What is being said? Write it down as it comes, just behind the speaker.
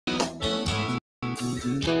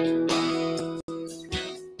Ask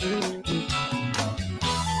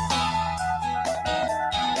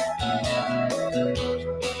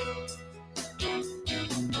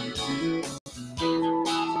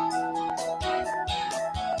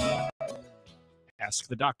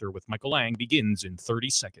the Doctor with Michael Lang begins in 30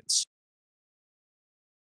 seconds.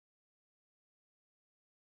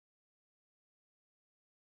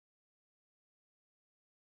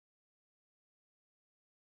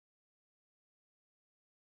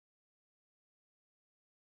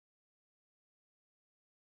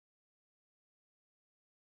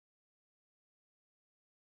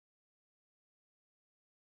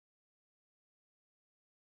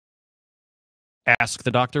 Ask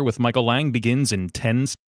the Doctor with Michael Lang begins in 10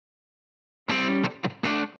 seconds.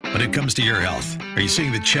 When it comes to your health, are you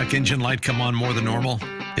seeing the check engine light come on more than normal?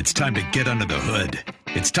 It's time to get under the hood.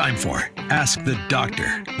 It's time for Ask the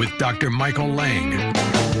Doctor with Dr. Michael Lang.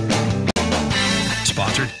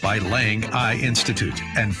 Sponsored by Lang Eye Institute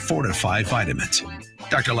and Fortify Vitamins.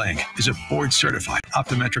 Dr. Lang is a board-certified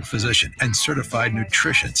optometric physician and certified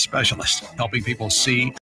nutrition specialist, helping people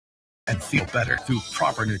see and feel better through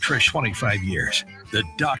proper nutrition. 25 years. The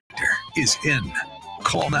doctor is in.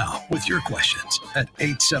 Call now with your questions at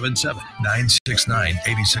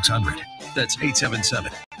 877-969-8600. That's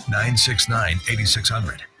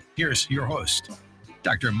 877-969-8600. Here's your host,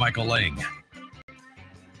 Dr. Michael Lang.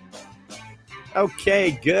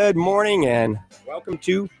 Okay, good morning and welcome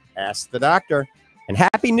to Ask the Doctor and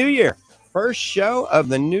Happy New Year. First show of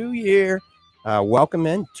the new year. Welcome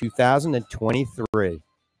in 2023.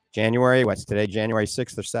 January, what's today? January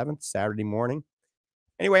 6th or 7th, Saturday morning.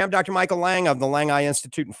 Anyway, I'm Dr. Michael Lang of the Lang Eye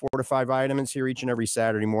Institute and Fortify Vitamins here each and every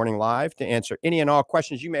Saturday morning live to answer any and all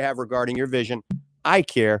questions you may have regarding your vision, eye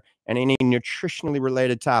care, and any nutritionally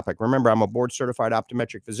related topic. Remember, I'm a board-certified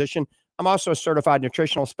optometric physician. I'm also a certified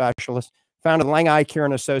nutritional specialist, founded Lang Eye Care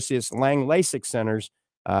and Associates Lang LASIK Centers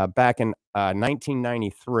back in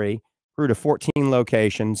 1993, grew to 14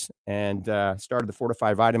 locations, and started the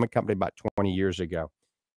Fortify Vitamin Company about 20 years ago.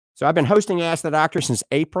 So I've been hosting Ask the Doctor since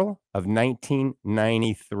April of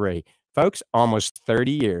 1993. Folks, almost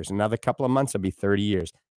 30 years. Another couple of months, it'll be 30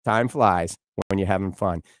 years. Time flies when you're having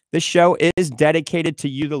fun. This show is dedicated to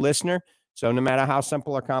you, the listener. So no matter how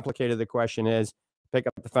simple or complicated the question is, pick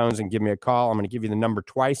up the phones and give me a call. I'm going to give you the number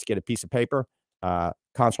twice. Get a piece of paper.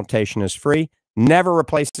 Consultation is free. Never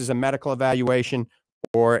replaces a medical evaluation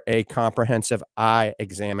or a comprehensive eye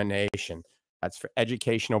examination. That's for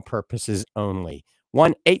educational purposes only.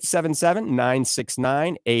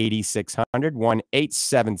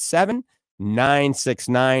 1-877-969-8600,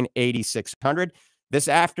 1-877-969-8600. This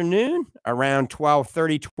afternoon, around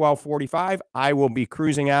 12:30, 12:45, I will be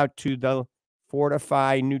cruising out to the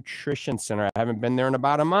Fortify Nutrition Center. I haven't been there in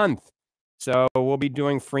about a month. So we'll be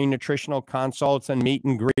doing free nutritional consults and meet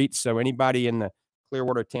and greets. So anybody in the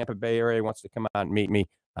Clearwater, Tampa Bay area wants to come out and meet me,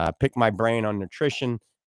 pick my brain on nutrition,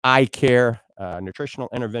 eye care, nutritional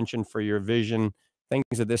intervention for your vision,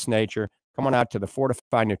 things of this nature, come on out to the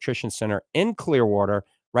Fortify Nutrition Center in Clearwater,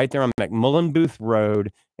 right there on McMullen Booth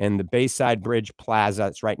Road in the Bayside Bridge Plaza.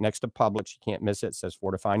 It's right next to Publix. You can't miss it. It says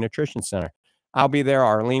Fortify Nutrition Center. I'll be there.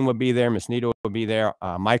 Arlene will be there. Miss Nita will be there.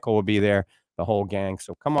 Michael will be there, the whole gang.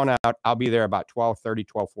 So come on out. I'll be there about 12:30,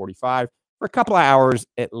 12:45 for a couple of hours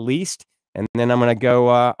at least. And then I'm going to go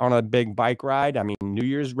on a big bike ride. I mean, New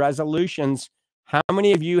Year's resolutions. How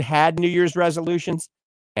many of you had New Year's resolutions?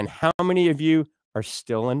 And how many of you are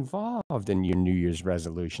still involved in your New Year's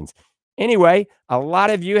resolutions? Anyway, a lot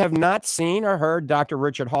of you have not seen or heard Dr.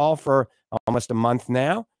 Richard Hall for almost a month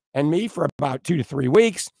now, and me for about 2 to 3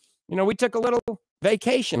 weeks. You know, we took a little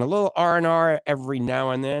vacation, a little R&R every now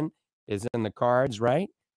and then is in the cards, right?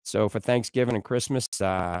 So for Thanksgiving and Christmas,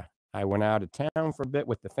 I went out of town for a bit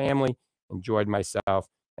with the family, enjoyed myself,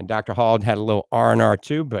 and Dr. Hall had a little R&R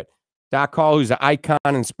too. But Doc Hall, who's an icon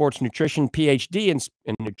in sports nutrition, PhD in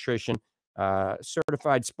nutrition,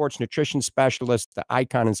 certified sports nutrition specialist, the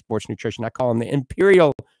icon in sports nutrition. I call him the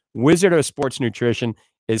Imperial Wizard of Sports Nutrition,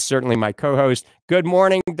 is certainly my co-host. Good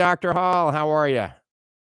morning, Dr. Hall. How are you?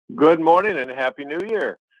 Good morning and Happy New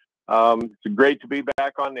Year. It's great to be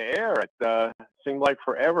back on the air. It seemed like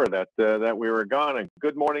forever that we were gone. And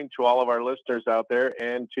good morning to all of our listeners out there,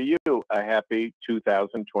 and to you, a happy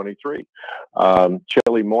 2023.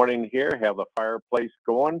 Chilly morning here, have the fireplace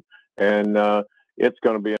going, and it's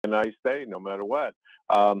going to be a nice day no matter what.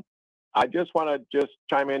 I just want to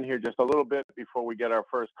chime in here just a little bit before we get our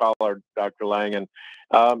first caller, Dr. Lang. And,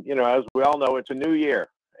 as we all know, it's a new year,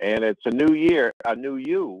 and it's a new year, a new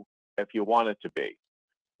you, if you want it to be.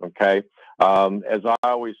 Okay. As I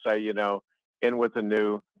always say, in with the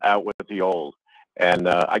new, out with the old. And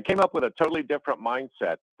I came up with a totally different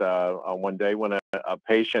mindset one day when a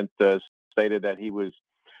patient stated that he was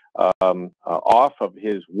off of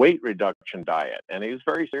his weight reduction diet, and he was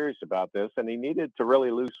very serious about this, and he needed to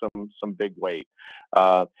really lose some big weight.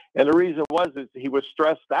 And the reason is he was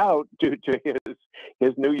stressed out due to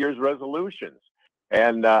his New Year's resolutions.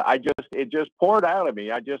 And it just poured out of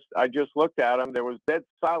me. I just looked at him. There was dead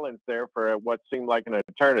silence there for what seemed like an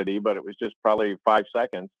eternity, but it was just probably 5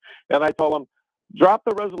 seconds. And I told him, drop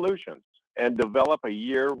the resolutions and develop a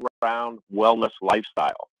year-round wellness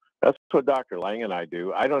lifestyle. That's what Dr. Lang and I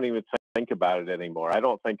do. I don't even think about it anymore. I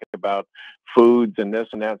don't think about foods and this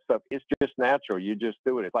and that stuff. It's just natural. You just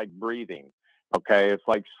do it. It's like breathing. Okay, it's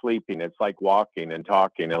like sleeping. It's like walking and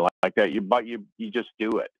talking and like that. You just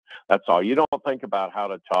do it. That's all. You don't think about how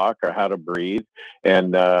to talk or how to breathe,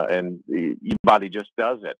 and your body just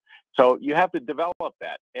does it. So you have to develop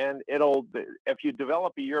that, and if you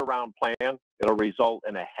develop a year-round plan, it'll result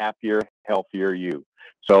in a happier, healthier you.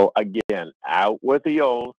 So again, out with the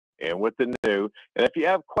old and with the new. And if you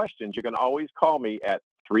have questions, you can always call me at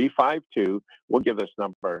 352. We'll give this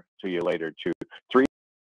number to you later too.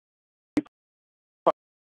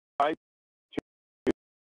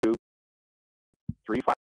 352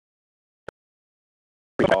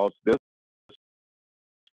 calls. This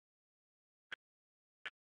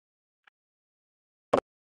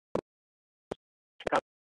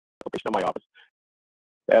in my office.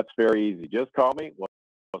 That's very easy. Just call me. We'll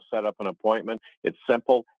set up an appointment. It's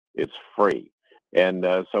simple. It's free. And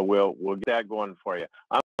so we'll get that going for you.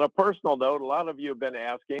 On a personal note, a lot of you have been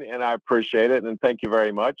asking, and I appreciate it, and thank you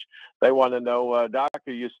very much. They want to know, Doc,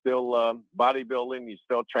 are you still bodybuilding? You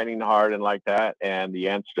still training hard and like that? And the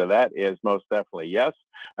answer to that is most definitely yes.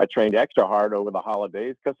 I trained extra hard over the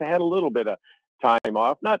holidays because I had a little bit of time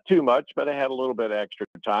off, not too much, but I had a little bit of extra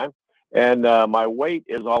time. And my weight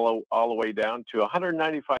is all the way down to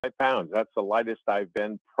 195 pounds. That's the lightest I've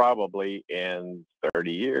been probably in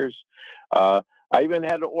 30 years. I even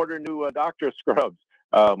had to order new doctor scrubs.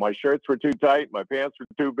 My shirts were too tight. My pants were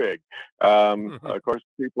too big. Of course,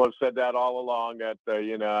 people have said that all along that,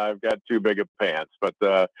 I've got too big of pants, but,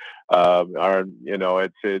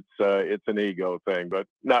 it's an ego thing, but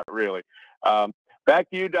not really. Back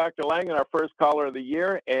to you, Dr. Lang, and our first caller of the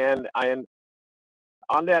year. And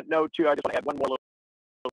on that note, too, I just want to add one more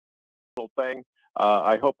little thing.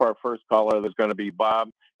 I hope our first caller is going to be Bob.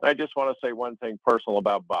 And I just want to say one thing personal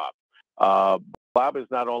about Bob. Bob is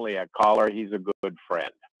not only a caller, he's a good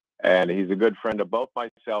friend. And he's a good friend of both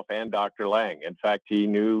myself and Dr. Lang. In fact, he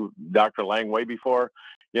knew Dr. Lang way before,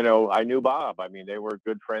 I knew Bob. I mean, they were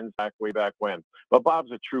good friends way back when. But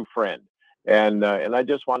Bob's a true friend. And I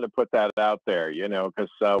just wanted to put that out there, because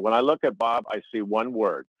when I look at Bob, I see one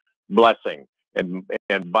word, blessing. And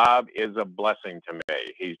Bob is a blessing to me.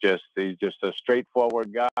 He's just a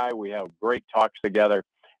straightforward guy. We have great talks together.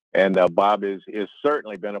 And Bob is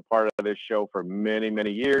certainly been a part of this show for many,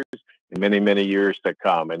 many years and many, many years to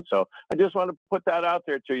come. And so I just want to put that out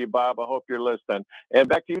there to you, Bob. I hope you're listening. And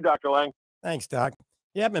back to you, Dr. Lang. Thanks, Doc.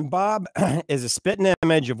 Yep, and Bob is a spitting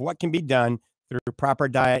image of what can be done through proper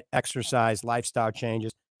diet, exercise, lifestyle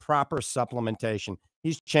changes, proper supplementation.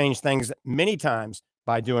 He's changed things many times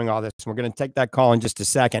by doing all this. We're going to take that call in just a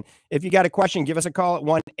second. If you got a question, give us a call at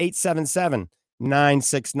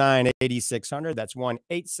 1-877-969-8600. That's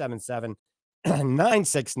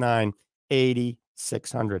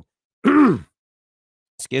 1-877-969-8600.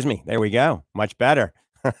 Excuse me. There we go. Much better.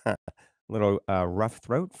 Little rough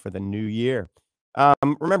throat for the new year.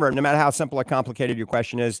 Remember, no matter how simple or complicated your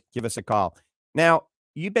question is, give us a call. Now,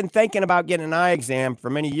 you've been thinking about getting an eye exam for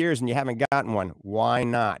many years and you haven't gotten one. Why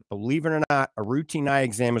not? Believe it or not, a routine eye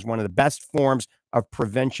exam is one of the best forms of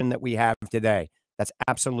prevention that we have today. That's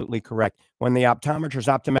absolutely correct. When the optometrist,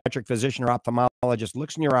 optometric physician, or ophthalmologist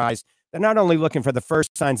looks in your eyes, they're not only looking for the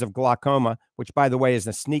first signs of glaucoma, which, by the way, is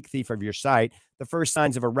a sneak thief of your sight, the first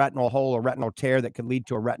signs of a retinal hole or retinal tear that could lead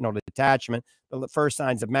to a retinal detachment, the first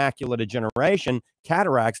signs of macular degeneration,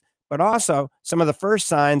 cataracts, but also some of the first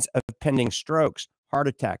signs of pending strokes, heart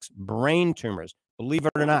attacks, brain tumors, believe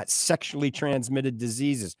it or not, sexually transmitted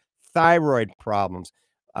diseases, thyroid problems,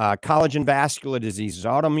 collagen vascular diseases,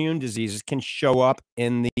 autoimmune diseases can show up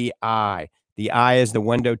in the eye. The eye is the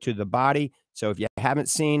window to the body. So if you haven't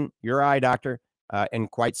seen your eye doctor in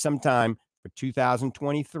quite some time for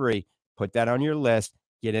 2023, put that on your list.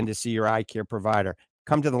 Get in to see your eye care provider.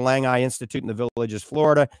 Come to the Lang Eye Institute in the Villages,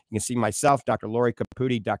 Florida. You can see myself, Dr. Lori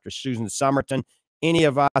Caputi, Dr. Susan Somerton. Any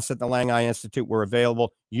of us at the Lang Eye Institute, we're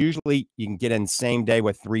available. Usually you can get in same day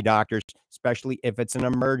with 3 doctors, especially if it's an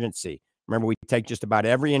emergency. Remember, we take just about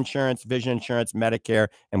every insurance, vision insurance, Medicare,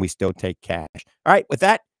 and we still take cash. All right, with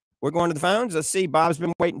that, We're going to the phones. Let's see. Bob's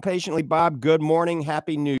been waiting patiently. Bob, good morning.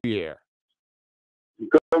 Happy New Year.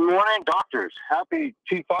 Good morning, doctors. Happy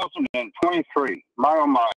 2023. My, oh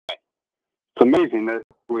my. It's amazing that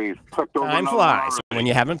we've clicked over. Time flies when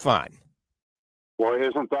you're having fun. Boy,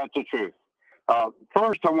 isn't that the truth?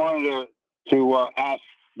 First, I wanted to ask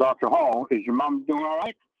Dr. Hall, is your mom doing all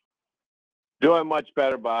right? Doing much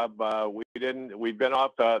better, Bob. We've been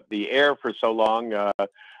off the air for so long.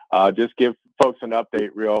 Just give folks an update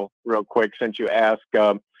real quick since you asked.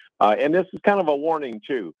 And this is kind of a warning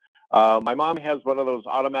too. My mom has one of those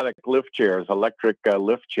automatic lift chairs, electric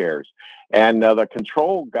lift chairs, and the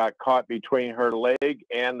control got caught between her leg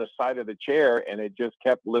and the side of the chair, and it just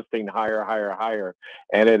kept lifting higher, higher, higher,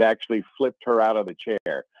 and it actually flipped her out of the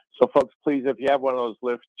chair. So, folks, please, if you have one of those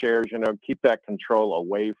lift chairs, keep that control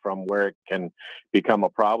away from where it can become a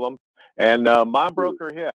problem. And Mom broke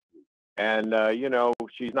her hip, and,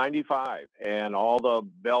 she's 95, and all the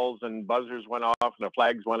bells and buzzers went off and the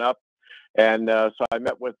flags went up. And so I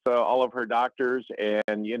met with all of her doctors,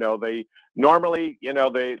 and, they normally,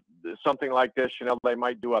 something like this, they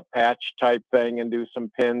might do a patch type thing and do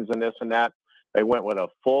some pins and this and that. They went with a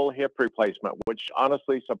full hip replacement, which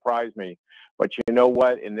honestly surprised me. But you know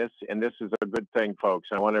what? And this is a good thing, folks.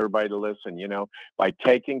 I want everybody to listen, by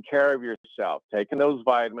taking care of yourself, taking those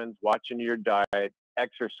vitamins, watching your diet,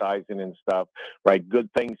 exercising and stuff, right? Good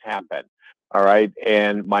things happen. All right.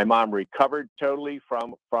 And my mom recovered totally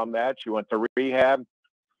from that. She went to rehab.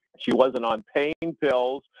 She wasn't on pain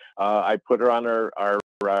pills. I put her on our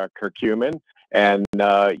curcumin, and,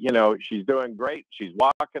 she's doing great. She's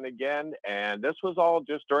walking again. And this was all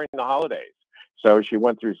just during the holidays. So she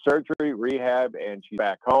went through surgery, rehab, and she's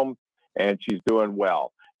back home, and she's doing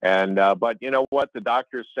well. And but you know what? The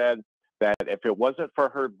doctor said that if it wasn't for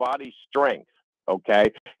her body strength,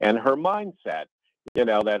 okay, and her mindset,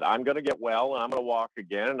 that I'm going to get well and I'm going to walk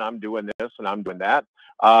again and I'm doing this and I'm doing that,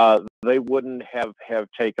 they wouldn't have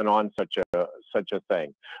taken on such a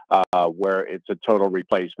thing where it's a total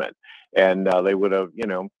replacement. And they would have,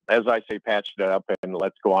 as I say, patched it up and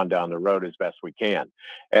let's go on down the road as best we can.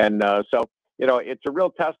 And so, it's a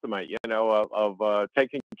real testament, of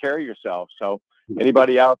taking care of yourself. So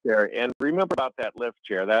anybody out there, and remember about that lift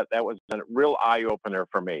chair, that was a real eye opener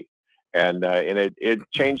for me. And it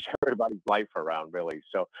changed everybody's life around, really.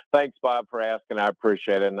 So thanks, Bob, for asking. I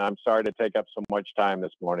appreciate it. And I'm sorry to take up so much time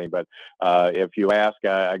this morning, but if you ask,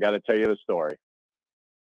 I got to tell you the story.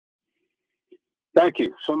 Thank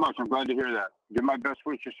you so much. I'm glad to hear that. Give my best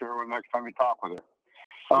wishes to her next time we talk with her.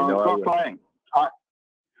 Dr. Lang,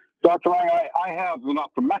 Dr. Lang, I have an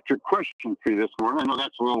optometric question for you this morning. I know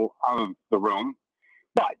that's a little out of the room,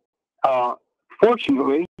 but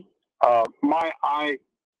fortunately, my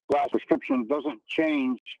eyeglass prescription doesn't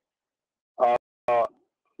change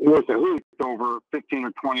with a hoot over 15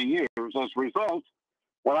 or 20 years. As a result,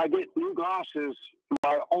 when I get new glasses,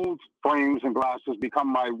 my old frames and glasses become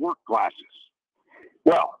my work glasses.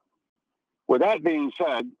 Well, with that being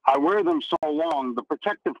said, I wear them so long, the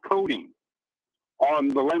protective coating on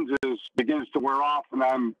the lenses begins to wear off, and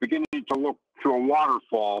I'm beginning to look through a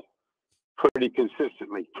waterfall pretty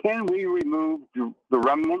consistently. Can we remove the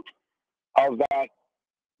remnant of that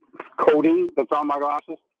coating that's on my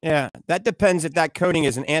glasses? Yeah, that depends if that coating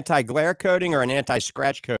is an anti-glare coating or an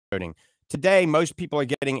anti-scratch coating. Today, most people are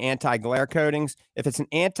getting anti-glare coatings. If it's an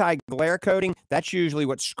anti-glare coating, that's usually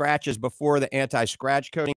what scratches before the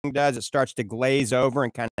anti-scratch coating does. It starts to glaze over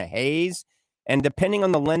and kind of haze. And depending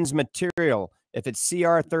on the lens material, if it's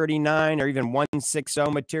CR39 or even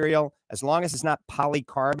 160 material, as long as it's not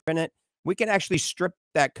polycarbonate, we can actually strip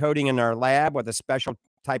that coating in our lab with a special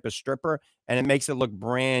type of stripper, and it makes it look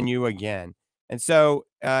brand new again. And so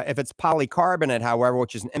if it's polycarbonate, however,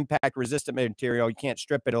 which is an impact resistant material, you can't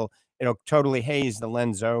strip it. It'll totally haze the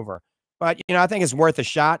lens over. But, I think it's worth a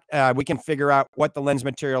shot. We can figure out what the lens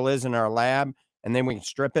material is in our lab, and then we can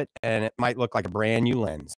strip it, and it might look like a brand new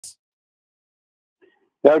lens.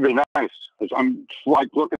 That'd be nice. I'm like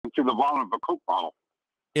looking through the bottom of a Coke bottle.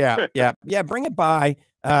 Yeah. Bring it by,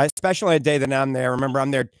 especially a day that I'm there. Remember,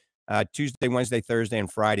 I'm there Tuesday, Wednesday, Thursday,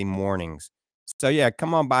 and Friday mornings. So yeah,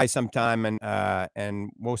 come on by sometime,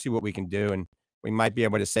 and we'll see what we can do, and we might be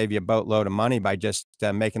able to save you a boatload of money by just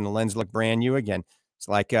making the lens look brand new again. It's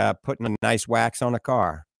like putting a nice wax on a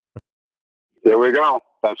car. There we go.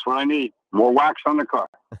 That's what I need. More wax on the car.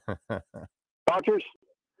 Doctors,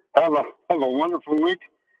 have a wonderful week.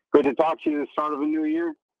 Good to talk to you at the start of a new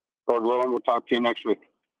year. Lord willing, we'll talk to you next week.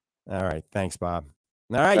 All right. Thanks, Bob.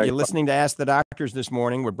 All right. You're listening to Ask the Doctors this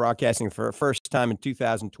morning. We're broadcasting for the first time in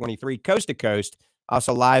 2023, coast to coast.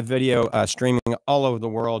 Also live video streaming all over the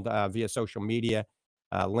world via social media,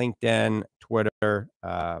 LinkedIn, Twitter,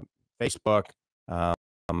 Facebook,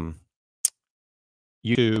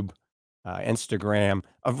 YouTube, Instagram,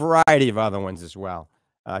 a variety of other ones as well.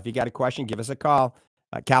 If you got a question, give us a call.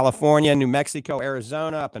 California, New Mexico,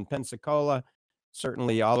 Arizona, up in Pensacola,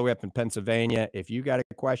 certainly all the way up in Pennsylvania. If you got a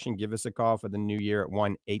question, give us a call for the new year at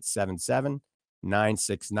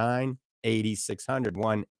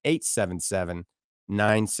 1-877-969-8600,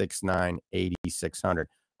 1-877-969-8600.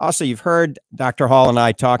 Also, you've heard Dr. Hall and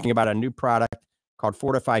I talking about a new product called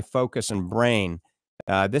Fortify Focus and Brain.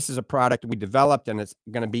 This is a product we developed, and it's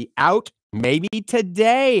going to be out maybe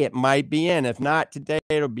today. It might be in. If not today,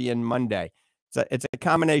 it'll be in Monday. It's a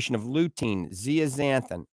combination of lutein,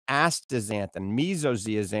 zeaxanthin, astaxanthin,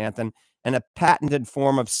 mesozeaxanthin, and a patented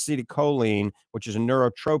form of acetylcholine, which is a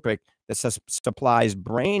neurotropic that supplies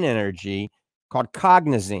brain energy, called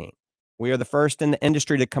cognizine. We are the first in the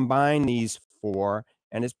industry to combine these four,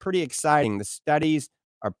 and it's pretty exciting. The studies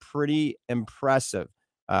are pretty impressive.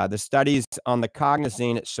 The studies on the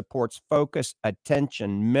cognizine, it supports focus,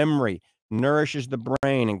 attention, memory, nourishes the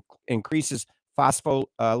brain, and increases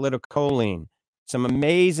phosphatidylcholine. Some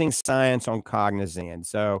amazing science on cognizine.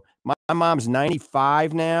 So my mom's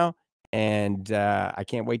 95 now, and I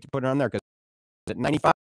can't wait to put her on there because at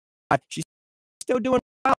 95, she's still doing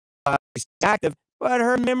well. She's active, but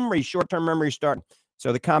her memory, short-term memory, is starting.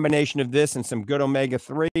 So the combination of this and some good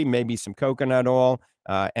omega-3, maybe some coconut oil,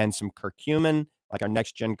 and some curcumin, like our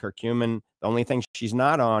next-gen curcumin. The only thing she's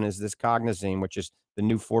not on is this cognizine, which is the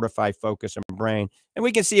new Fortify Focus and Brain. And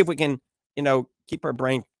we can see if we can, keep her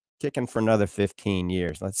brain kicking for another 15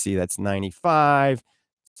 years. Let's see, that's 95.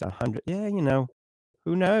 It's 100. Yeah,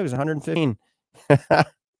 who knows? 115.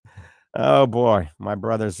 Oh, boy. My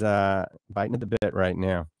brother's biting at the bit right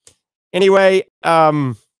now. Anyway,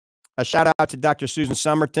 a shout out to Dr. Susan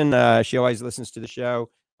Somerton. She always listens to the show.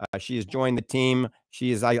 She has joined the team.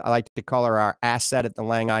 She is, I like to call her our asset at the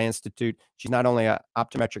Lang Eye Institute. She's not only an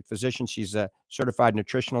optometric physician, she's a certified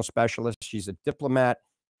nutritional specialist. She's a diplomat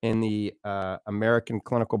in the American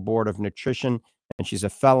Clinical Board of Nutrition, and she's a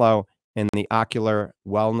fellow in the Ocular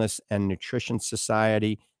Wellness and Nutrition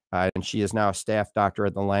Society, and she is now a staff doctor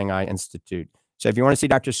at the Lang Eye Institute. So if you want to see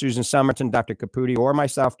Dr. Susan Somerton, Dr. Caputi, or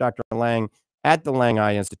myself, Dr. Lang, at the Lang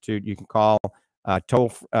Eye Institute, you can call not toll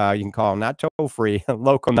free,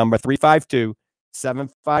 local number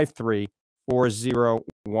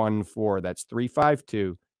 352-753-4014. That's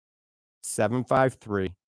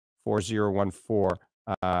 352-753-4014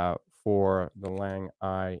 for the Lang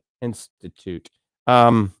Eye Institute.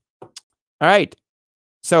 All right.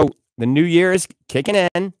 So the new year is kicking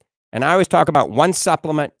in, and I always talk about one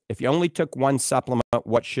supplement. If you only took one supplement,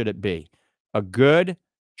 what should it be? A good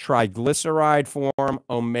triglyceride form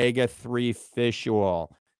omega-3 fish oil,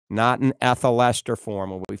 not an ethyl ester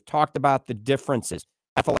form. We've talked about the differences.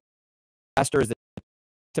 Ethyl ester is the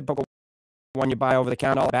typical one you buy over the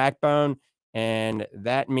counter, backbone, and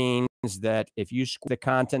that means that if you squeeze the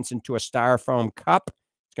contents into a styrofoam cup,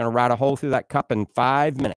 it's going to rot a hole through that cup in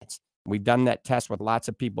 5 minutes. We've done that test with lots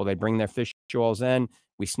of people. They bring their fish oils in,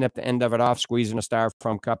 we snip the end of it off, squeeze in a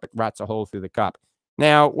styrofoam cup, it rots a hole through the cup.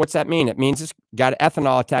 Now, what's that mean? It means it's got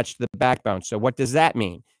ethanol attached to the backbone. So what does that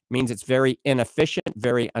mean? It means it's very inefficient,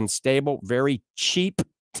 very unstable, very cheap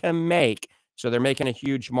to make. So they're making a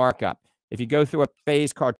huge markup. If you go through a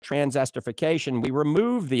phase called transesterification, we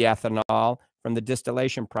remove the ethanol from the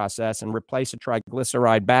distillation process and replace a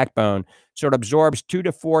triglyceride backbone. So it absorbs 2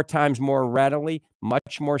 to 4 times more readily,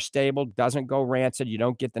 much more stable, doesn't go rancid. You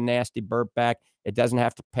don't get the nasty burp back. It doesn't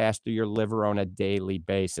have to pass through your liver on a daily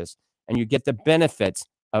basis. And you get the benefits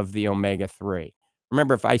of the omega-3.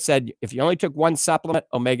 Remember, if I said if you only took one supplement,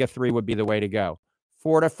 omega-3 would be the way to go.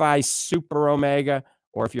 Fortify Super Omega,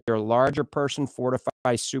 or if you're a larger person,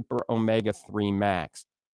 Fortify Super Omega-3 Max.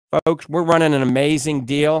 Folks, we're running an amazing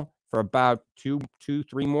deal for about 3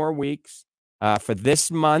 more weeks for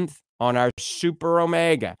this month on our Super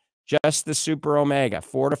Omega, just the Super Omega,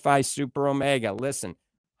 Fortify Super Omega. Listen,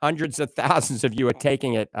 hundreds of thousands of you are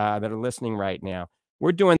taking it that are listening right now.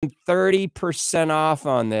 We're doing 30% off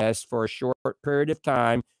on this for a short period of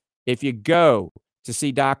time. If you go to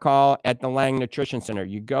see Doc Hall at the Lang Nutrition Center,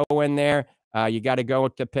 you go in there, you got to go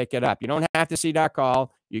to pick it up. You don't have to see Doc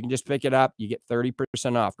Hall. You can just pick it up. You get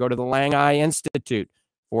 30% off. Go to the Lang Eye Institute,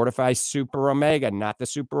 Fortify Super Omega, not the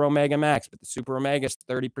Super Omega Max, but the Super Omega is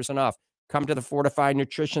 30% off. Come to the Fortify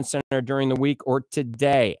Nutrition Center during the week or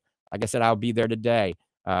today. Like I said, I'll be there today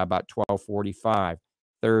about 12:45.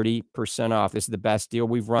 30% off. This is the best deal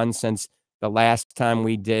we've run since the last time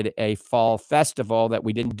we did a fall festival that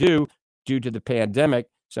we didn't do due to the pandemic.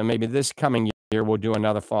 So maybe this coming year we'll do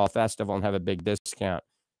another fall festival and have a big discount.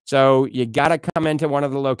 So you got to come into one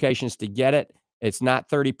of the locations to get it. It's not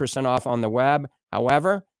 30% off on the web.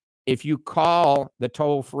 However, if you call the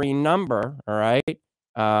toll-free number, all right,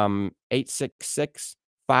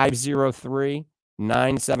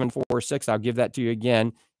 866-503-9746. I'll give that to you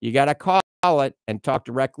again. You got to call it and talk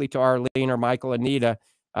directly to Arlene or Michael, Anita,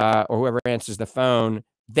 or whoever answers the phone.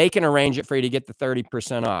 They can arrange it for you to get the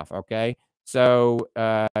 30% off, okay? So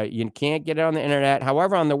you can't get it on the internet.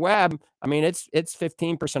 However, on the web, I mean, it's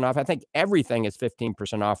 15% off. I think everything is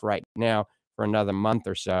 15% off right now for another month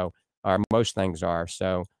or so, or most things are.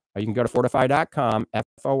 So you can go to fortify.com,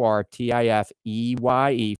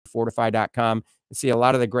 FORTIFEYE, fortify.com, and see a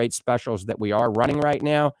lot of the great specials that we are running right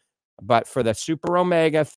now. But for the Super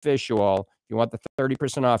Omega Fish Oil, if you want the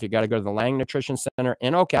 30% off, you got to go to the Lang Nutrition Center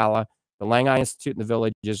in Ocala, the Lang Eye Institute in the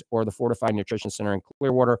Villages, or the Fortified Nutrition Center in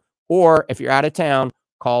Clearwater. Or if you're out of town,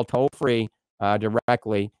 call toll-free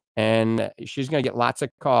directly. And she's going to get lots of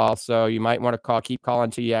calls, so you might want to keep calling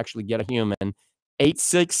until you actually get a human.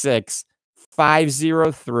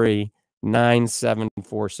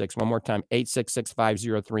 866-503-9746. One more time,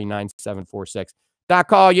 866-503-9746. Doc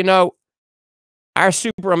Call, you know, our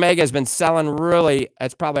Super Omega has been selling really,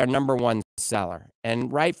 it's probably our #1 seller,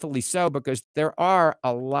 and rightfully so, because there are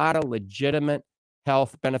a lot of legitimate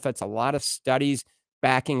health benefits, a lot of studies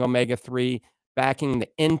backing omega-3, backing the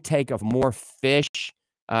intake of more fish.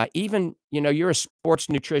 Even, you know, you're a sports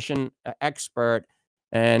nutrition expert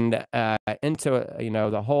and into, you know,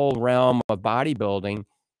 the whole realm of bodybuilding,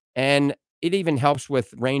 and it even helps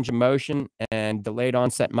with range of motion and delayed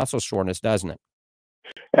onset muscle soreness, doesn't it?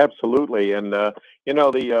 Absolutely, and you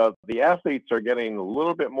know, the athletes are getting a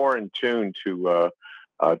little bit more in tune to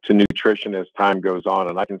nutrition as time goes on,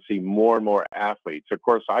 and I can see more and more athletes. Of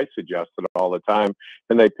course, I suggest it all the time,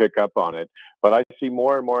 and they pick up on it. But I see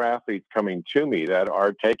more and more athletes coming to me that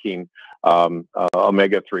are taking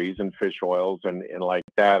omega-3s and fish oils and like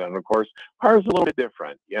that. And of course, ours is a little bit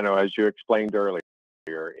different, you know, as you explained earlier.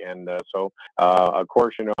 And so, of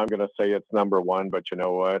course, you know, I'm going to say it's #1, but you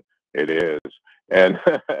know what? It is. And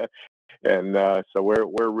and so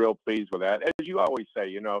we're real pleased with that. As you always say,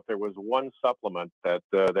 you know, if there was one supplement that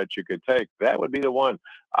that you could take, that would be the one.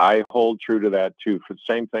 I hold true to that too. For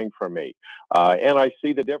same thing for me, and I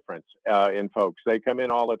see the difference in folks. They come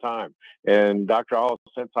in all the time, and Dr. Hall,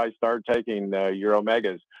 since I started taking your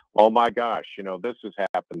omegas, oh my gosh, you know, this has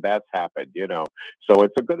happened, that's happened, you know. So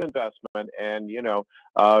it's a good investment, and you know,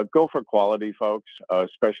 go for quality, folks,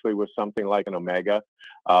 especially with something like an omega.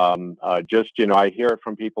 Just, you know, I hear it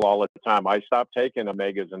from people all the time. I stopped taking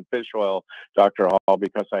omegas and fish oil, Dr. Hall,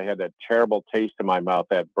 because I had that terrible taste in my mouth,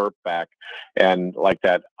 that burp back and like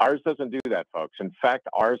that. Ours doesn't do that, folks. In fact,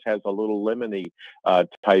 ours has a little lemony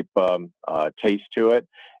type taste to it.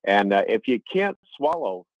 And if you can't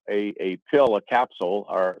swallow a pill, a capsule,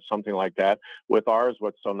 or something like that, with ours,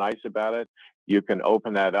 what's so nice about it, you can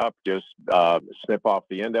open that up, just snip off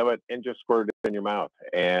the end of it, and just squirt it in your mouth.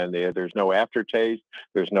 And there's no aftertaste.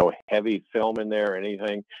 There's no heavy film in there or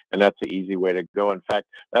anything. And that's the easy way to go. In fact,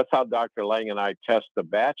 that's how Dr. Lang and I test the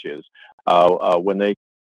batches when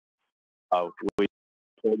we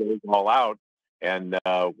pull those all out, and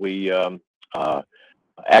we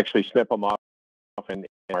actually snip them off in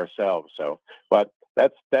ourselves. So, but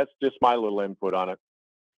that's just my little input on it.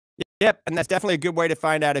 Yep, and that's definitely a good way to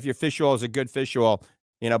find out if your fish oil is a good fish oil.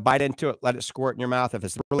 You know, bite into it, let it squirt in your mouth. If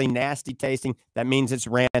it's really nasty tasting, that means it's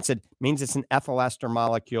rancid, means it's an ethyl ester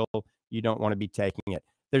molecule. You don't want to be taking it.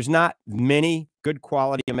 There's not many good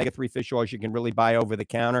quality omega-3 fish oils you can really buy over the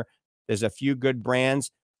counter. There's a few good brands.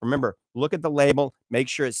 Remember, look at the label. Make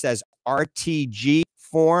sure it says RTG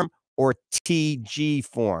form or TG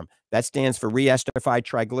form. That stands for re-esterified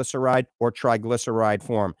triglyceride or triglyceride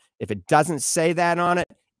form. If it doesn't say that on it,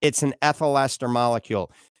 it's an ethyl ester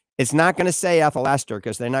molecule. It's not going to say ethyl ester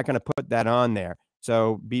because they're not going to put that on there.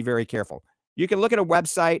 So be very careful. You can look at a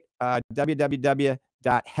website,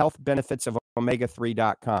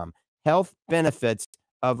 www.healthbenefitsofomega3.com.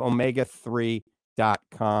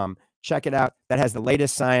 Healthbenefitsofomega3.com. Check it out. That has the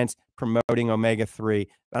latest science promoting omega-3,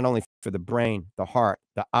 not only for the brain, the heart,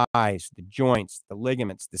 the eyes, the joints, the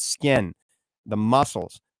ligaments, the skin, the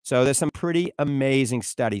muscles. So there's some pretty amazing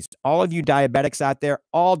studies. All of you diabetics out there,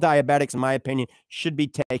 all diabetics, in my opinion, should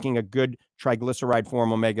be taking a good triglyceride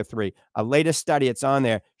form omega-3. A latest study, it's on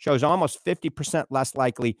there, shows almost 50% less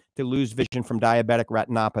likely to lose vision from diabetic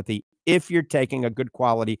retinopathy if you're taking a good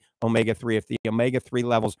quality omega-3, if the omega-3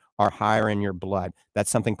 levels are higher in your blood. That's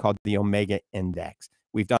something called the omega index.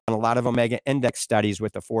 We've done a lot of omega index studies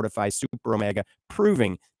with the Fortify Super Omega,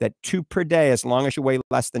 proving that 2 per day, as long as you weigh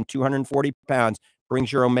less than 240 pounds,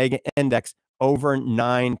 brings your omega index over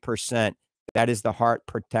 9%. That is the heart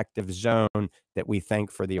protective zone that we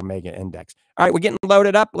thank for the omega index. All right, we're getting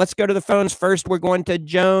loaded up. Let's go to the phones first. We're going to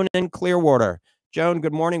Joan in Clearwater. Joan,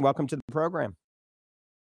 good morning. Welcome to the program.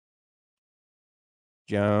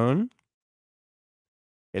 Joan?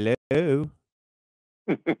 Hello?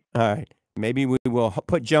 All right. Maybe we will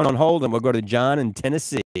put Joan on hold and we'll go to John in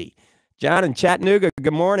Tennessee. John in Chattanooga,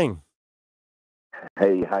 good morning.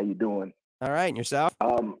 Hey, how you doing? All right, and yourself?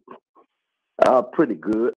 Pretty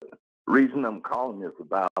good. Reason I'm calling is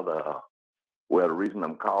about the reason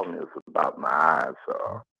I'm calling is about my eyes.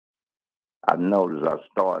 I noticed I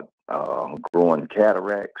start growing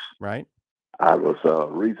cataracts. Right. I was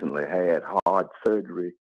recently had heart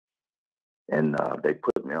surgery, and they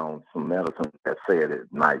put me on some medicine that said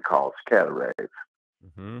it might cause cataracts.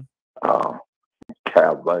 Mm-hmm.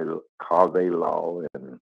 Carvalol,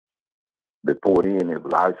 and before then it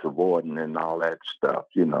was Isovortin and all that stuff,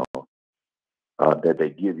 that they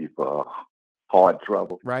give you for heart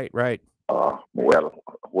trouble. Right. Well,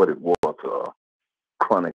 what it was,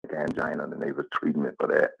 chronic angina, and they was treating me for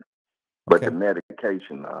that. But the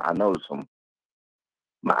medication, I noticed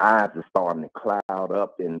my eyes are starting to cloud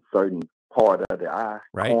up in certain part of the eye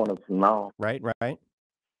corners and all. Right.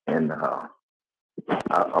 And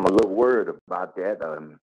I'm a little worried about that.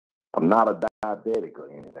 I'm not a diabetic or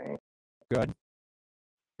anything. Good.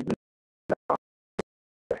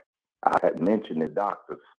 I had mentioned the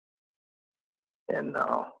doctors, and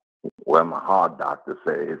my heart doctor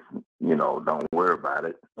says, don't worry about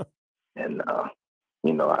it. And I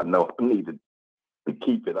know I need to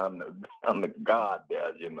keep it under God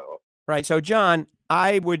there, Right. So, John,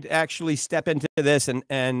 I would actually step into this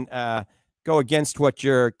and go against what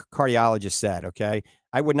your cardiologist said. Okay.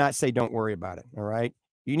 I would not say don't worry about it. All right.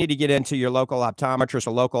 You need to get into your local optometrist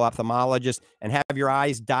or local ophthalmologist and have your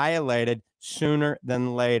eyes dilated sooner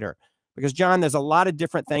than later. Because, John, there's a lot of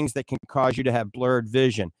different things that can cause you to have blurred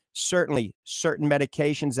vision. Certainly, certain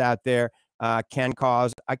medications out there can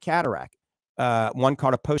cause a cataract. One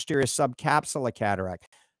called a posterior subcapsular cataract.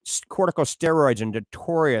 Corticosteroids are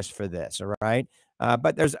notorious for this, all right?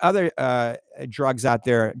 But there's other drugs out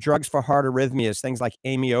there, drugs for heart arrhythmias, things like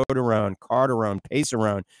amiodarone, cardarone,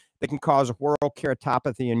 pacerone, that can cause whorl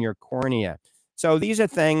keratopathy in your cornea. So these are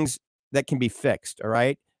things that can be fixed, all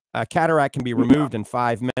right? Cataract can be removed in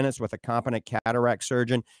 5 minutes with a competent cataract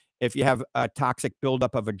surgeon. If you have a toxic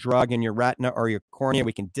buildup of a drug in your retina or your cornea,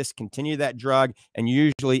 we can discontinue that drug, and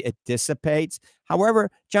usually it dissipates.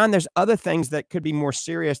 However, John, there's other things that could be more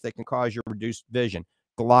serious that can cause your reduced vision.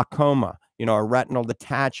 Glaucoma, a retinal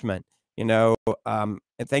detachment, and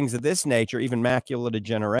things of this nature, even macular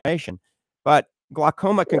degeneration. But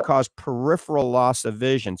glaucoma can cause peripheral loss of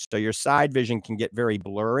vision. So your side vision can get very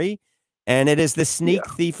blurry. And it is the sneak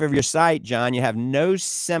thief of your sight, John. You have no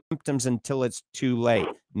symptoms until it's too late.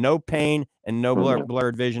 No pain and no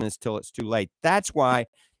blurred vision until it's too late. That's why,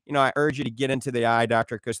 I urge you to get into the eye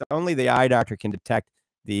doctor, because only the eye doctor can detect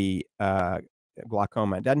the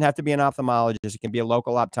glaucoma. It doesn't have to be an ophthalmologist. It can be a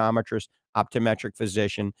local optometrist, optometric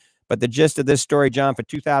physician. But the gist of this story, John, for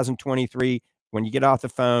 2023, when you get off the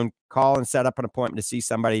phone, call and set up an appointment to see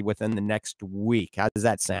somebody within the next week. How does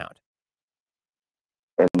that sound?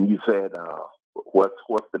 And you said, what's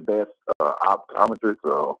the best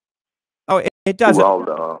optometrist? It doesn't.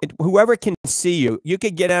 Whoever can see you, you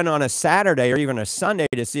could get in on a Saturday or even a Sunday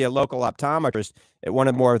to see a local optometrist at one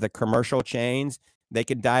of more of the commercial chains. They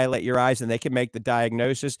could dilate your eyes and they can make the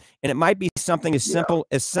diagnosis. And it might be something as simple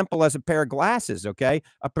as a pair of glasses. Okay,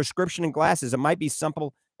 a prescription in glasses. It might be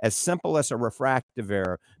as simple as a refractive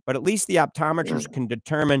error, but at least the optometrist can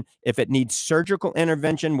determine if it needs surgical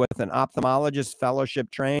intervention with an ophthalmologist fellowship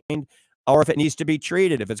trained, or if it needs to be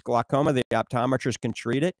treated. If it's glaucoma, the optometrist can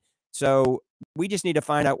treat it. So we just need to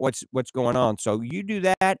find out what's going on. So you do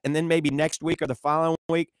that, and then maybe next week or the following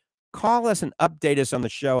week, call us and update us on the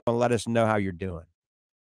show and let us know how you're doing.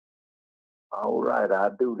 All right,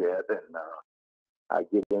 I'll do that, and I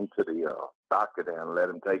get into the doctor there and let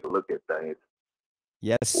him take a look at things.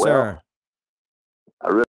 Yes, sir. I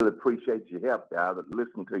really appreciate your help there. I've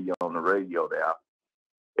listened to you on the radio there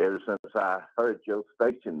ever since I heard your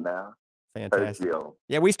station now. Fantastic.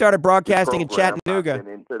 Yeah, we started broadcasting in Chattanooga. I've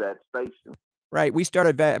been into that station. Right. We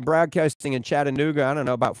started broadcasting in Chattanooga, I don't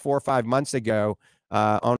know, about 4 or 5 months ago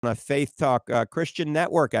on a Faith Talk Christian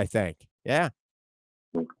network, I think. Yeah.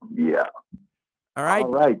 Yeah. All right.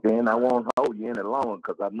 All right, then. I won't hold you any longer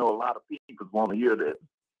because I know a lot of people want to hear this.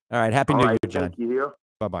 All right. Happy New Year, John. Thank you here.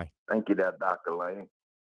 Bye-bye. Thank you, Dr. Lane.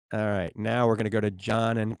 All right. Now we're going to go to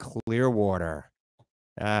John in Clearwater.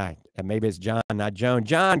 Maybe it's John, not Joan.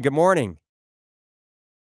 John, good morning.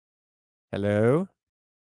 Hello?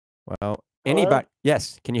 Well, anybody?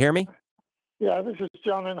 Yes. Can you hear me? Yeah, this is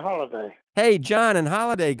John in Holiday. Hey, John and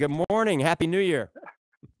Holiday, good morning. Happy New Year.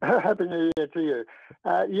 Happy New Year to you.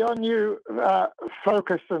 Your new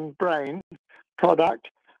Focus and Brain product,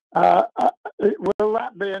 will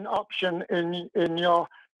that be an option in your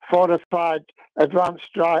fortified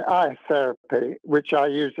advanced dry eye therapy, which I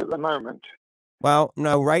use at the moment? Well,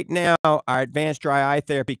 no, right now, our advanced dry eye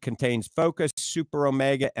therapy contains Focus, Super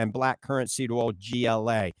Omega, and black currant seed oil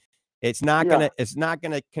GLA. It's not gonna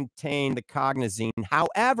contain the cognizine.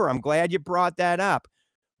 However, I'm glad you brought that up.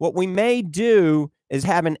 What we may do is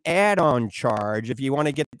have an add-on charge if you want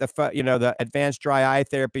to get the advanced dry eye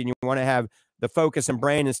therapy and you want to have the Focus and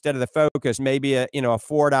Brain instead of the Focus, maybe a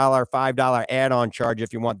 $4, $5 add-on charge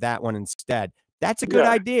if you want that one instead. That's a good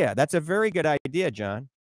idea. That's a very good idea, John.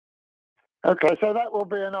 Okay, so that will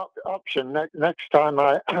be an option next time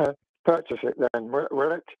I purchase it then,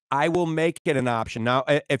 will it? I will make it an option. Now,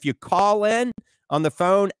 if you call in on the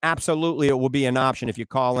phone, absolutely it will be an option if you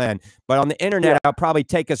call in. But on the internet, it'll probably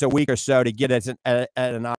take us a week or so to get it as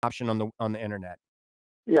an option on the internet.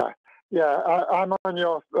 Yeah, I'm on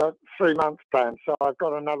your 3-month plan, so I've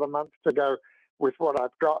got another month to go with what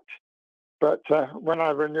I've got. But when I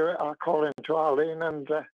renew it, I'll call into Arlene and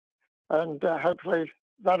hopefully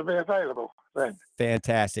that'll be available then.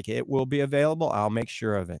 Fantastic. It will be available. I'll make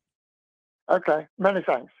sure of it. Okay. Many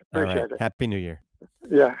thanks. Appreciate it. Happy New Year.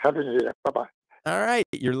 Yeah. Happy New Year. Bye-bye. All right.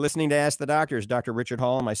 You're listening to Ask the Doctors. Dr. Richard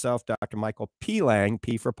Hall and myself, Dr. Michael P. Lang,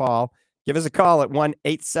 P for Paul. Give us a call at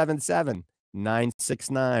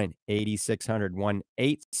 1-877-969-8600.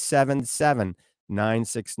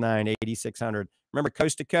 1-877-969-8600. Remember,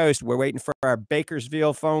 coast to coast, we're waiting for our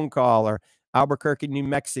Bakersfield phone call, or Albuquerque, New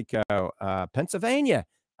Mexico, Pennsylvania,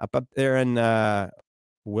 up there in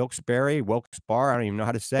Wilkes-Barre, I don't even know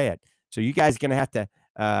how to say it. So you guys are going to have to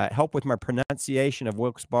help with my pronunciation of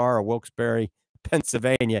Wilkes-Barre or Wilkes-Barre,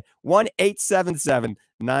 Pennsylvania.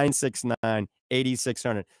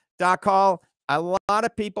 1-877-969-8600. Doc Hall, a lot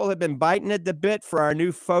of people have been biting at the bit for our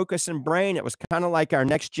new Focus and Brain. It was kind of like our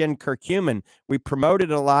next-gen curcumin. We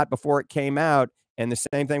promoted it a lot before it came out, and the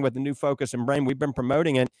same thing with the new Focus and Brain. We've been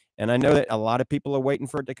promoting it, and I know that a lot of people are waiting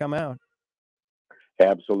for it to come out.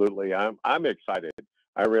 Absolutely. I'm excited.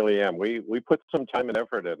 I really am. We put some time and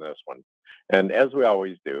effort in this one, and as we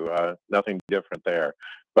always do, nothing different there.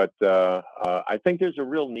 But I think there's a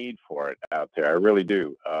real need for it out there. I really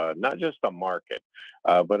do. Not just a market,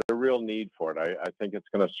 but a real need for it. I think it's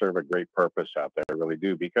going to serve a great purpose out there. I really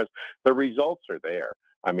do, because the results are there.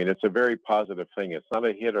 I mean, it's a very positive thing. It's not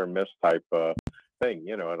a hit or miss type thing.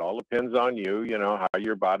 It all depends on you, how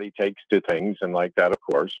your body takes to things and like that, of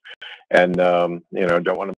course. And, don't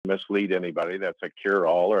want to mislead anybody. That's a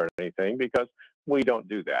cure-all or anything, because we don't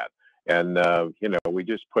do that. And, we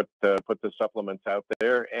just put the supplements out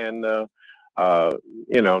there and, not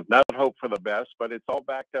hope for the best, but it's all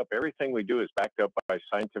backed up. Everything we do is backed up by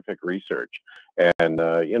scientific research. And,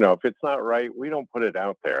 if it's not right, we don't put it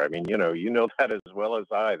out there. I mean, you know that as well as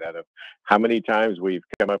I, that of how many times we've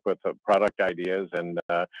come up with product ideas and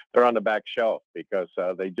they're on the back shelf because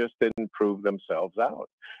they just didn't prove themselves out.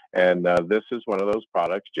 And this is one of those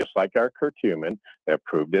products, just like our curcumin, that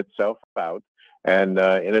proved itself out. And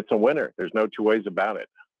it's a winner. There's no two ways about it.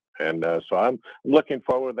 And so I'm looking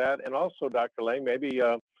forward to that. And also, Dr. Lang, maybe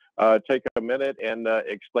take a minute and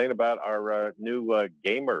explain about our new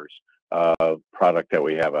Gamers product that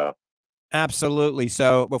we have out. Absolutely.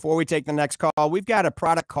 So before we take the next call, we've got a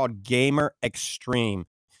product called Gamer Extreme.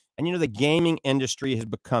 And, the gaming industry has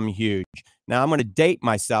become huge. Now, I'm going to date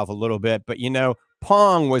myself a little bit, but,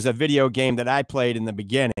 Pong was a video game that I played in the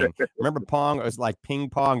beginning. Remember Pong? It was like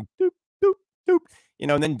ping pong, doop, doop, doop.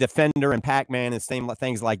 And then Defender and Pac-Man and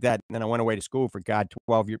things like that. And then I went away to school for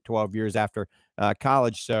 12 years after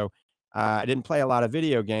college. So I didn't play a lot of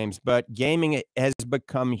video games, but gaming has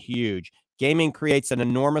become huge. Gaming creates an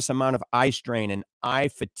enormous amount of eye strain and eye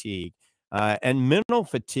fatigue and mental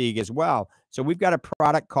fatigue as well. So we've got a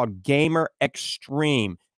product called Gamer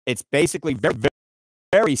Extreme. It's basically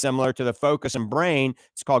very similar to the Focus and Brain.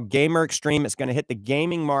 It's called Gamer Extreme. It's going to hit the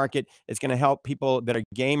gaming market. It's going to help people that are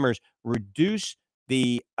gamers reduce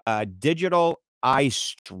the digital eye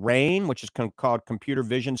strain, which is called computer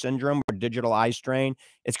vision syndrome or digital eye strain.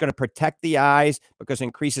 It's going to protect the eyes because it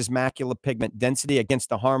increases macular pigment density against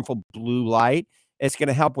the harmful blue light. It's going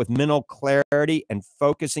to help with mental clarity and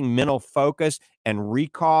focusing, mental focus and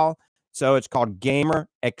recall. So it's called Gamer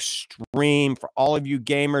Extreme. For all of you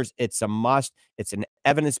gamers, it's a must. It's an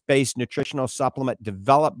evidence-based nutritional supplement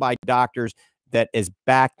developed by doctors that is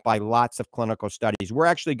backed by lots of clinical studies. We're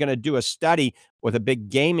actually going to do a study with a big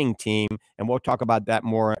gaming team, and we'll talk about that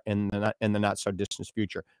more in the not so distant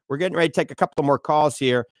future. We're getting ready to take a couple more calls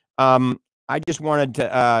here. I just wanted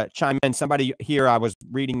to chime in. Somebody here, I was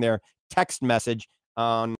reading their text message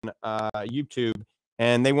on YouTube,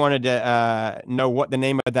 and they wanted to know what the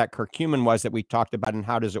name of that curcumin was that we talked about and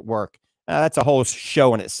how does it work. That's a whole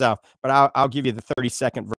show in itself, but I'll give you the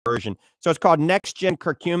 30-second version. So it's called Next Gen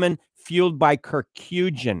Curcumin, fueled by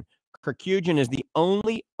curcumin. Curcumin is the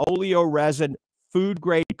only oleoresin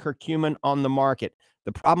food-grade curcumin on the market.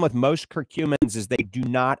 The problem with most curcumins is they do